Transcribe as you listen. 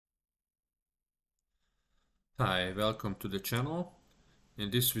Hi, welcome to the channel.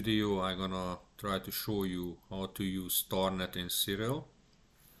 In this video I'm gonna try to show you how to use Starnet in Siril.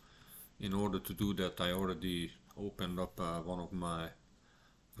 In order to do that I already opened up one of my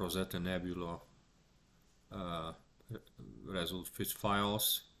Rosetta Nebula uh, result fit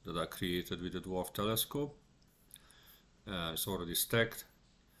files that I created with the Dwarf telescope. It's already stacked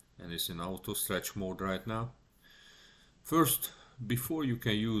and it's in auto stretch mode right now. First, before you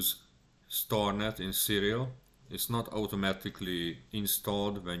can use Starnet in Siril, it's not automatically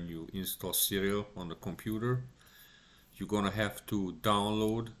installed when you install Siril on the computer. You're gonna have to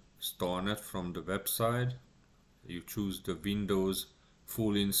download Starnet from the website. You choose the Windows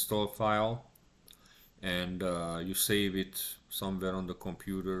full install file and you save it somewhere on the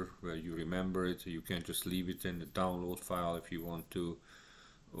computer where you remember it. You can just leave it in the download file if you want to,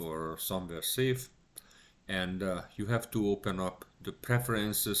 or somewhere safe. And you have to open up the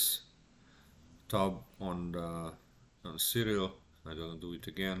preferences tab on Siril. I'm gonna do it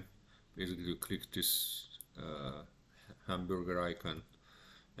again. Basically you click this hamburger icon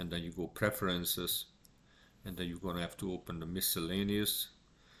and then you go preferences, and then you're gonna have to open the miscellaneous,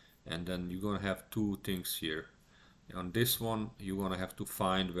 and then you're gonna have two things here. On this one you're gonna have to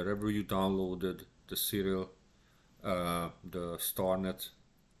find wherever you downloaded the Siril, the Starnet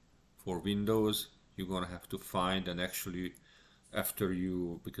for Windows. You're gonna have to find, and actually after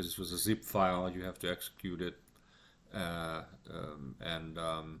you, because it was a zip file, you have to execute it, and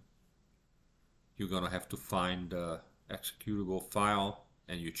you're gonna have to find the executable file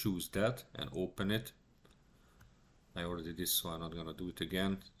and you choose that and open it. I already did this, so I'm not gonna do it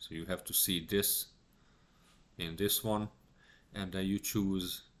again. So you have to see this in this one, and then you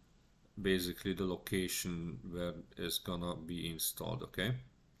choose basically the location where it's gonna be installed, okay?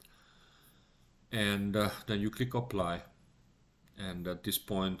 And then you click apply, and at this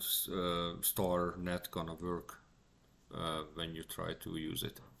point Starnet gonna work when you try to use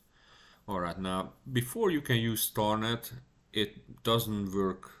it. Alright, now before you can use Starnet, it doesn't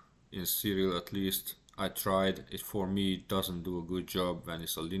work in Siril. At least I tried it. For me it doesn't do a good job when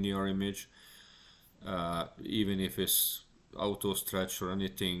it's a linear image. Even if it's auto stretch or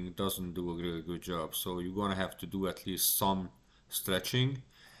anything, doesn't do a really good job. So you're gonna have to do at least some stretching.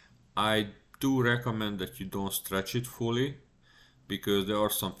 I do recommend that you don't stretch it fully, because there are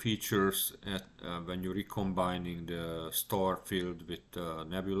some features when you're recombining the star field with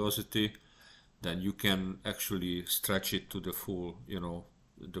nebulosity, then you can actually stretch it to the full,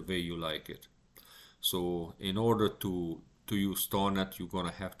 the way you like it. So in order to use Starnet, you're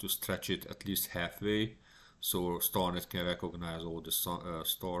gonna have to stretch it at least halfway, so Starnet can recognize all the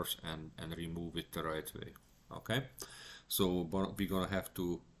stars and remove it the right way. Okay, so we're gonna have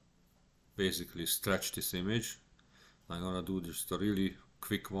to basically stretch this image. I'm gonna do just a really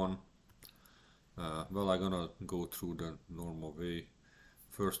quick one. Well, I'm gonna go through the normal way.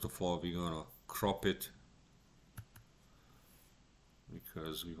 First of all, we're gonna crop it,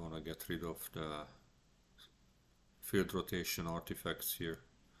 because we wanna get rid of the field rotation artifacts here,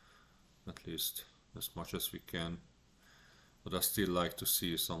 at least as much as we can. But I still like to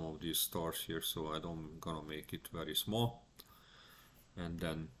see some of these stars here, so I'm gonna make it very small. And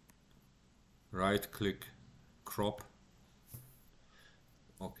then right click, crop.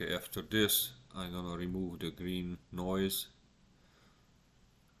 Okay, after this I'm gonna remove the green noise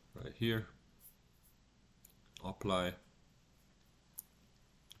right here, apply.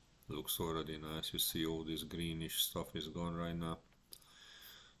 Looks already nice. You see all this greenish stuff is gone right now.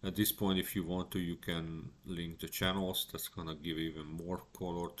 At this point, if you want to, you can link the channels. That's gonna give even more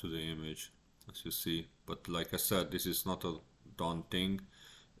color to the image, as you see. But like I said, this is not a done thing.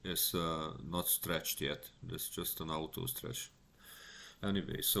 It's not stretched yet. It's just an auto stretch.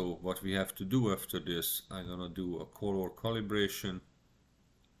 Anyway, so what we have to do after this, I'm gonna do a color calibration,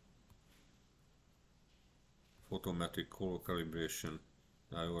 photometric color calibration.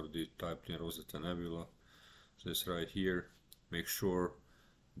 I already typed in Rosetta Nebula. This right here. Make sure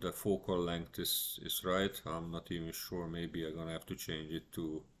the focal length is right. I'm not even sure. Maybe I'm gonna have to change it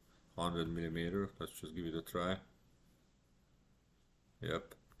to 100 millimeter. Let's just give it a try.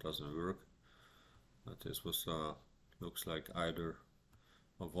 Yep, doesn't work. But this was looks like either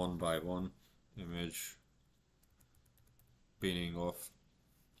a 1:1 image pinning off.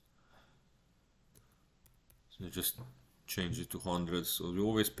 So just change it to 100. So you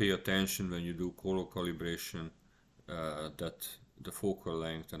always pay attention when you do color calibration that the focal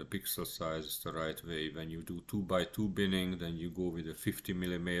length and the pixel size is the right way. When you do 2:2 binning, then you go with a 50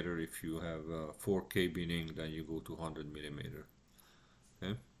 millimeter. If you have 4K binning, then you go to 100 millimeter.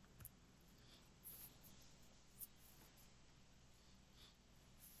 Okay.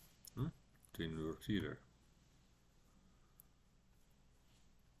 Didn't work either.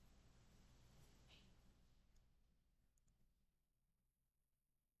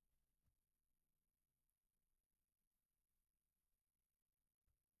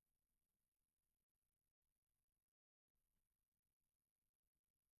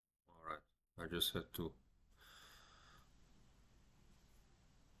 I just had to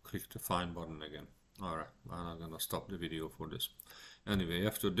click the find button again. Alright, I'm not gonna stop the video for this. Anyway,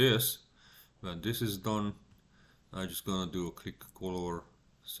 after this, when this is done, I'm just gonna do a click color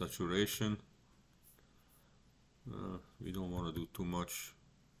saturation. We don't want to do too much.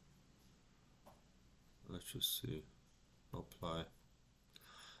 Let's just see. Apply.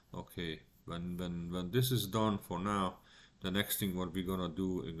 Okay, when this is done for now, the next thing what we're gonna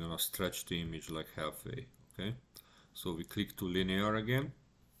do is gonna stretch the image like halfway. Okay, so we click to linear again,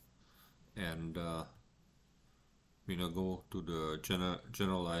 and we're gonna go to the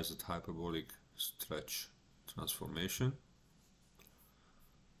generalized hyperbolic stretch transformation,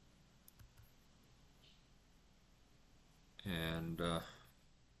 and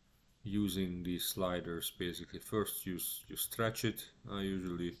using these sliders, basically first you stretch it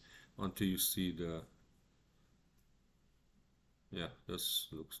usually until you see the, yeah, this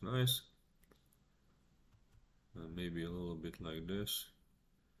looks nice, and maybe a little bit like this.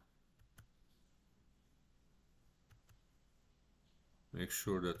 Make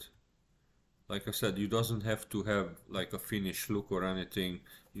sure that, like I said, you doesn't have to have like a finished look or anything.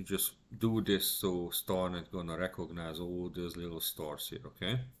 You just do this so Starnet gonna recognize all these little stars here,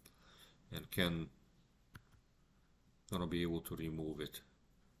 okay? And gonna be able to remove it.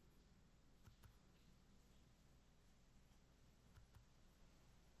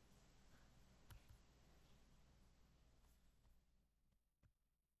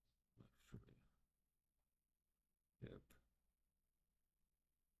 Yep.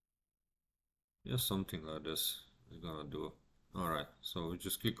 Yeah, something like this we're gonna do. Alright, so we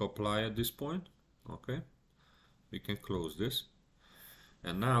just click apply at this point. Okay, we can close this,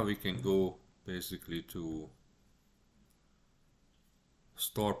 and now we can go basically to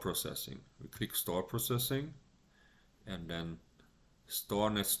star processing. We click star processing, and then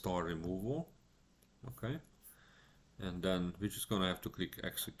Starnet star removal. Okay, and then we're just gonna have to click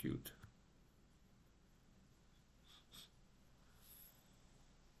execute.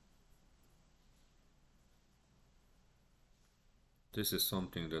 This is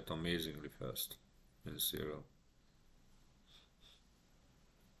something that amazingly fast in Siril.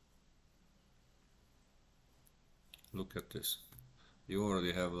 Look at this. You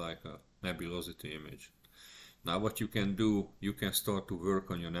already have like a nebulosity image. Now what you can do, you can start to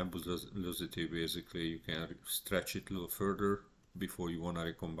work on your nebulosity. Basically you can stretch it a little further before you want to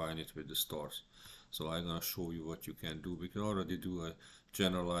recombine it with the stars. So I'm gonna show you what you can do. We can already do a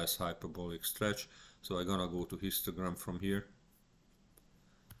generalized hyperbolic stretch. So I'm gonna go to histogram from here.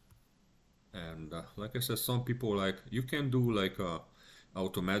 And like I said, some people like, you can do like a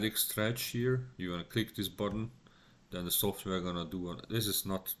automatic stretch here. You're gonna click this button, then the software gonna do this is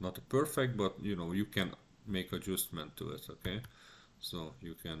not perfect, but you know, you can make adjustment to it. Okay, so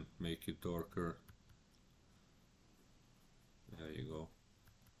you can make it darker. There you go.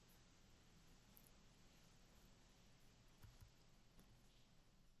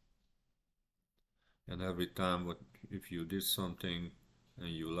 And every time if you did something and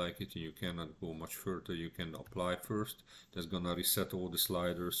you like it and you cannot go much further, you can apply first. That's gonna reset all the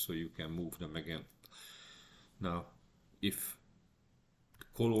sliders so you can move them again. Now if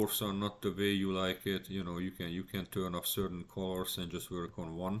colors are not the way you like it, you know, you can turn off certain colors and just work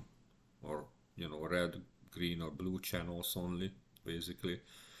on one, or you know, red, green or blue channels only. Basically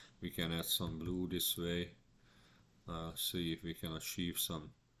we can add some blue this way. See if we can achieve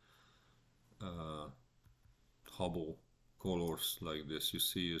some Hubble colors like this. You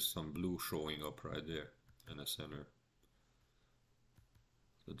see some blue showing up right there in the center.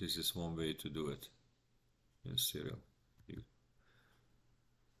 So this is one way to do it in Siril.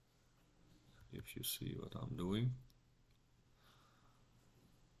 If you see what I'm doing,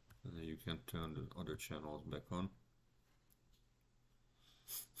 and then you can turn the other channels back on.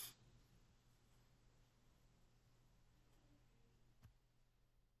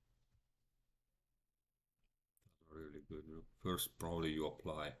 Really good. First, probably you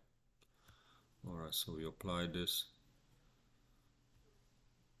apply. Alright, so we apply this.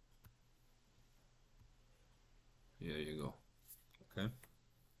 Here you go. Okay.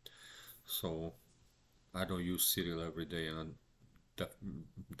 So I don't use Siril every day, and def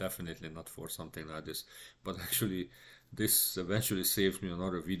definitely not for something like this. But actually, this eventually saves me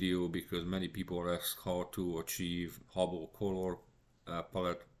another video, because many people ask how to achieve Hubble color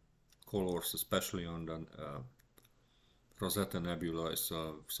palette colors, especially on the Rosetta Nebula. Is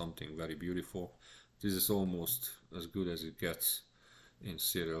something very beautiful. This is almost as good as it gets in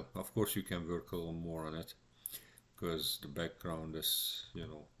Siril. Of course, you can work a little more on it, because the background is, you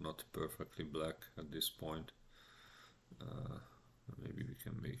know, not perfectly black at this point. Maybe we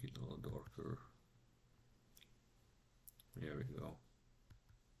can make it a little darker. There we go.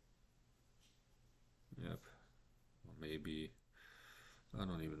 Yep. Or maybe, I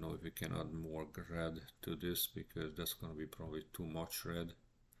don't even know if we can add more red to this, because that's gonna be probably too much red.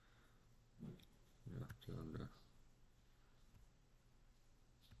 Yeah, turn the,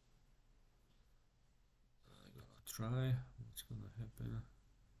 I'm gonna try what's gonna happen.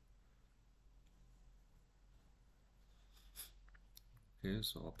 Okay,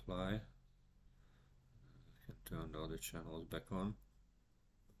 so apply. I can turn the other channels back on.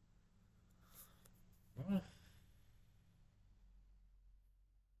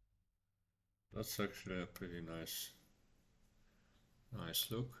 That's actually a pretty nice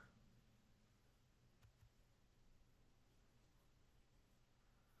look.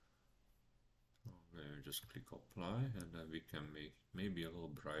 Okay, just click apply, and then we can make maybe a little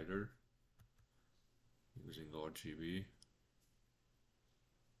brighter using RGB.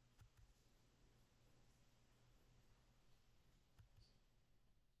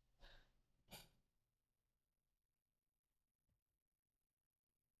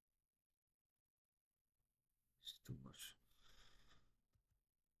 It's too much.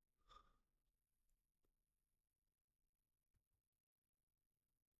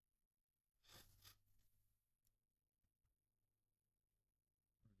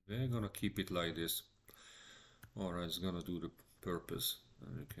 We're gonna keep it like this. Alright, it's gonna do the purpose.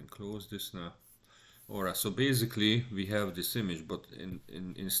 And we can close this now. Alright, so basically we have this image, but in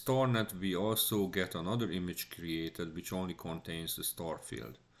Starnet we also get another image created which only contains the star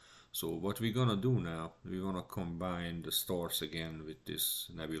field. So what we're gonna do now, we're gonna combine the stars again with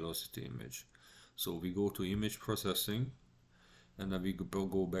this nebulosity image. So we go to image processing, and then we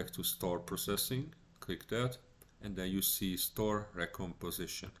go back to star processing, click that, and then you see star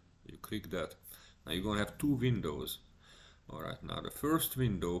recomposition. You click that. Now you're gonna have two windows. Alright, now the first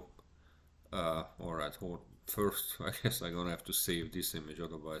window, alright, first I guess I'm gonna have to save this image,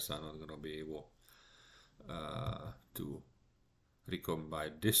 otherwise I'm not gonna be able to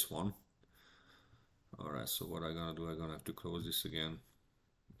recombine this one. Alright, so what I'm gonna do, I'm gonna have to close this again.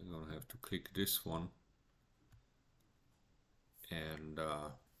 I'm gonna have to click this one, and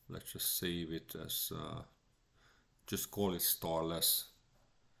let's just save it as, just call it starless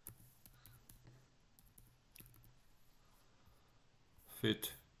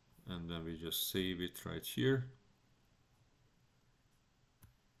fit, and then we just save it right here.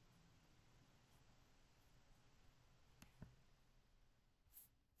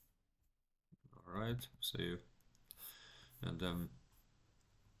 Alright, save, and then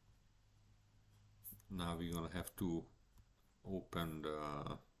now we're gonna have to open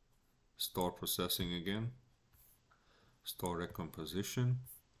the star processing again, star recomposition,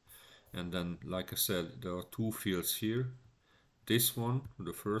 and then like I said, there are two fields here. This one,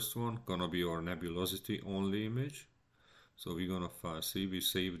 the first one, gonna be our nebulosity only image. So we're gonna see, we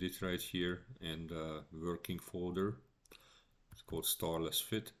saved it right here in the working folder. It's called starless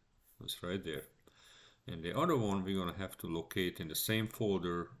fit. That's right there. And the other one we're gonna have to locate in the same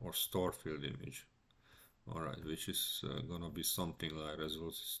folder or star field image. Alright, which is gonna be something like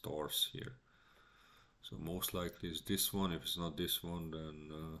result stars here. So most likely it's this one. If it's not this one,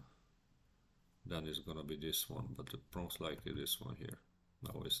 then it's gonna be this one, but most likely this one here.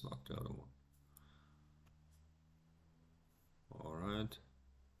 No, it's not the other one. Alright,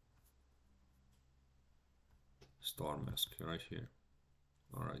 star mask right here.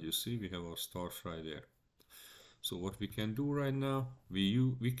 Alright, you see we have our stars right there. So what we can do right now,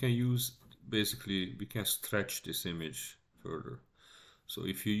 we can use, basically we can stretch this image further. So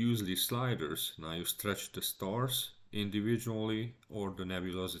if you use these sliders, now you stretch the stars individually or the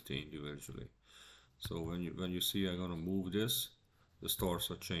nebulosity individually. So when you see I'm gonna move this, the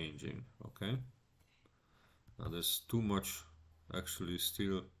stars are changing. Okay. Now there's too much, actually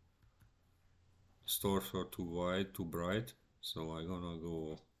still stars are too wide, too bright. So I'm gonna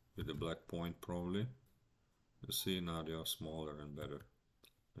go with the black point probably. You see now they are smaller and better.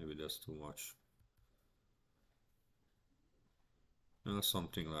 Maybe that's too much.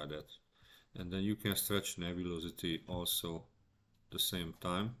 Something like that. And then you can stretch nebulosity also the same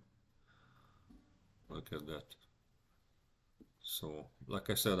time. Look at that. So like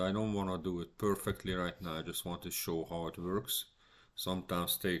I said, I don't want to do it perfectly right now. I just want to show how it works.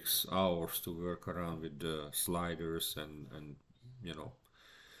 Sometimes takes hours to work around with the sliders and you know,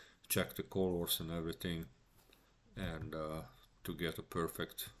 check the colors and everything, and to get a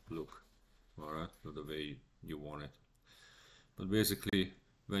perfect look. Alright, the way you want it. But basically,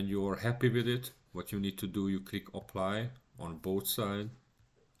 when you are happy with it, what you need to do, you click apply on both sides,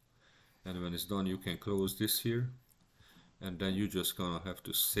 and when it's done you can close this here, and then you're just gonna have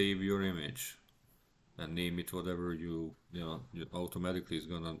to save your image and name it whatever you automatically is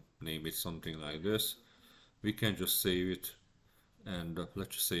gonna name it something like this. We can just save it, and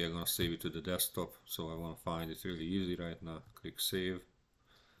let's just say I'm gonna save it to the desktop, so I want to find it really easy right now. Click save.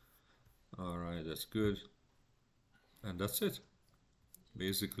 Alright, that's good, and that's it.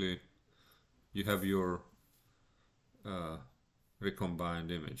 Basically you have your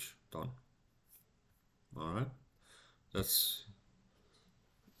recombined image done. Alright, that's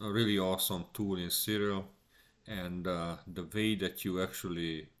a really awesome tool in Siril, and the way that you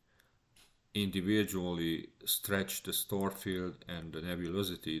actually individually stretch the store field and the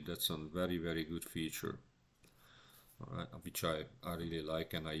nebulosity, that's a very good feature, which I really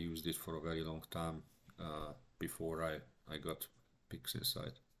like, and I used it for a very long time before I got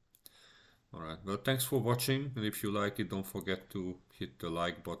PixInsight. Alright, well, thanks for watching, and if you like it, don't forget to hit the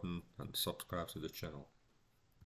like button and subscribe to the channel.